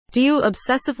Do you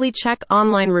obsessively check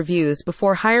online reviews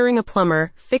before hiring a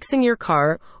plumber, fixing your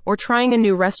car, or trying a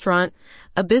new restaurant?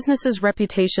 A business's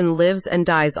reputation lives and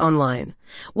dies online.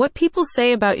 What people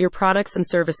say about your products and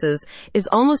services is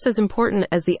almost as important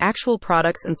as the actual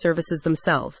products and services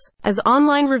themselves. As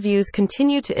online reviews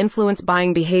continue to influence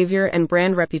buying behavior and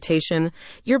brand reputation,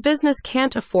 your business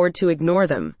can't afford to ignore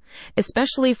them.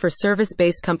 Especially for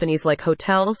service-based companies like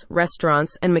hotels,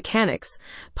 restaurants, and mechanics,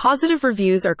 positive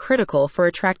reviews are critical for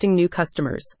attracting new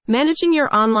customers. Managing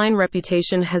your online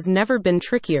reputation has never been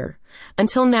trickier.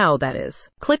 Until now, that is.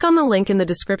 Click on the link in the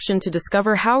description to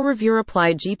discover how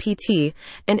ReviewReply GPT,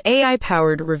 an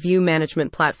AI-powered review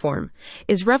management platform,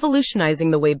 is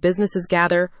revolutionizing the way businesses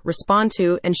gather, respond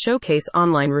to, and showcase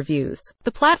online reviews.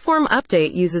 The platform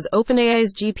update uses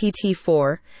OpenAI's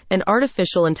GPT-4, an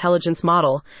artificial intelligence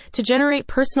model, to generate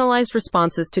personalized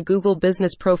responses to Google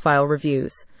Business Profile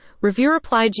reviews.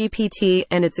 ReviewReply GPT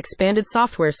and its expanded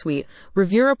software suite,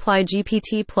 ReviewReply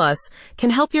GPT Plus,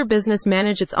 can help your business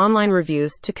manage its online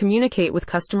reviews to communicate with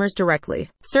customers directly.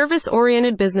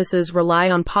 Service-oriented businesses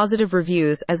rely on positive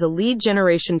reviews as a lead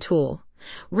generation tool.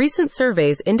 Recent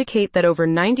surveys indicate that over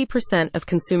 90% of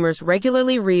consumers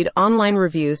regularly read online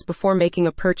reviews before making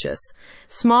a purchase.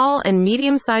 Small and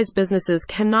medium-sized businesses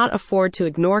cannot afford to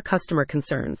ignore customer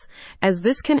concerns, as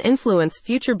this can influence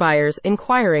future buyers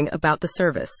inquiring about the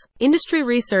service. Industry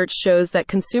research shows that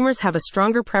consumers have a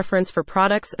stronger preference for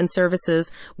products and services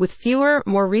with fewer,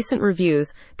 more recent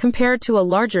reviews compared to a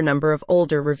larger number of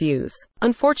older reviews.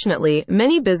 Unfortunately,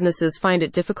 many businesses find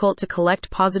it difficult to collect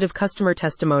positive customer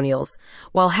testimonials.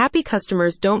 While happy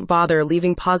customers don't bother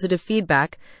leaving positive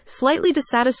feedback, slightly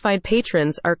dissatisfied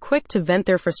patrons are quick to vent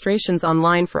their frustrations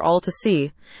online for all to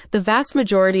see. The vast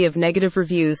majority of negative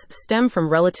reviews stem from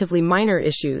relatively minor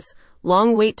issues: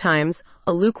 long wait times,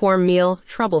 a lukewarm meal,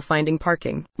 trouble finding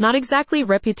parking. Not exactly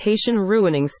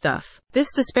reputation-ruining stuff.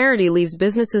 This disparity leaves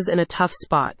businesses in a tough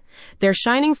spot. Their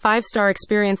shining 5-star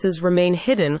experiences remain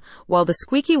hidden, while the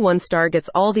squeaky 1-star gets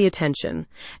all the attention.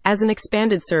 As an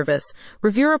expanded service,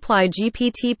 ReviewReply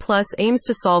GPT Plus aims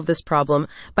to solve this problem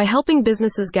by helping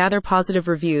businesses gather positive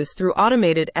reviews through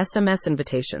automated SMS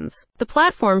invitations. The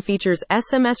platform features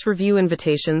SMS review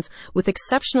invitations with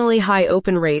exceptionally high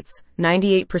open rates,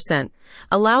 98%,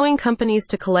 allowing companies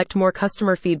to collect more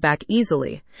customer feedback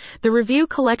easily. The review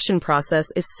collection process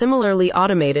is similarly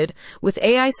automated, with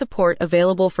AI support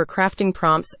available for crafting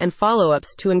prompts and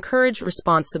follow-ups to encourage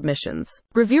response submissions.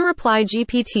 ReviewReply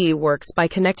GPT works by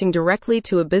connecting directly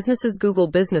to a business's Google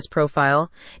Business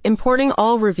Profile, importing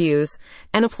all reviews,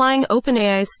 and applying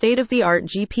OpenAI's state-of-the-art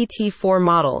GPT-4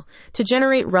 model to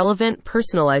generate relevant,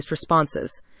 personalized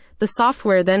responses. The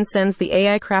software then sends the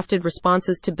AI-crafted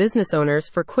responses to business owners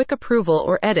for quick approval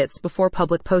or edits before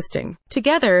public posting.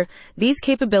 Together, these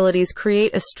capabilities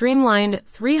create a streamlined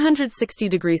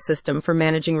 360-degree system for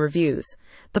managing reviews.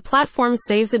 The platform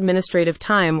saves administrative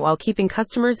time while keeping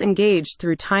customers engaged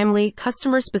through timely,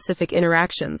 customer-specific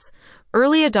interactions.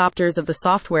 Early adopters of the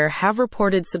software have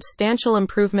reported substantial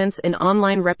improvements in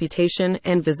online reputation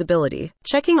and visibility.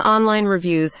 Checking online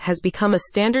reviews has become a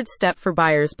standard step for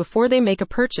buyers before they make a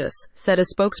purchase, said a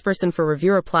spokesperson for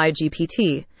ReviewReply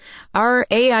GPT. Our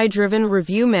AI-driven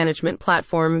review management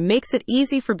platform makes it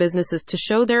easy for businesses to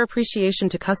show their appreciation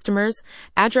to customers,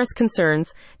 address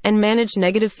concerns, and manage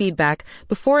negative feedback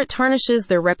before it tarnishes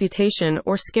their reputation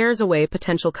or scares away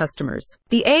potential customers.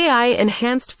 The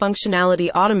AI-enhanced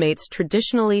functionality automates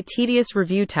traditionally tedious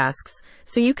review tasks,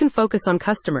 so you can focus on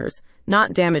customers,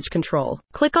 not damage control.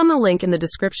 Click on the link in the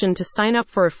description to sign up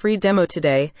for a free demo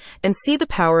today and see the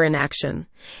power in action.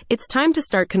 It's time to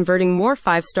start converting more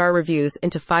 5-star reviews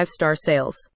into 5-star sales.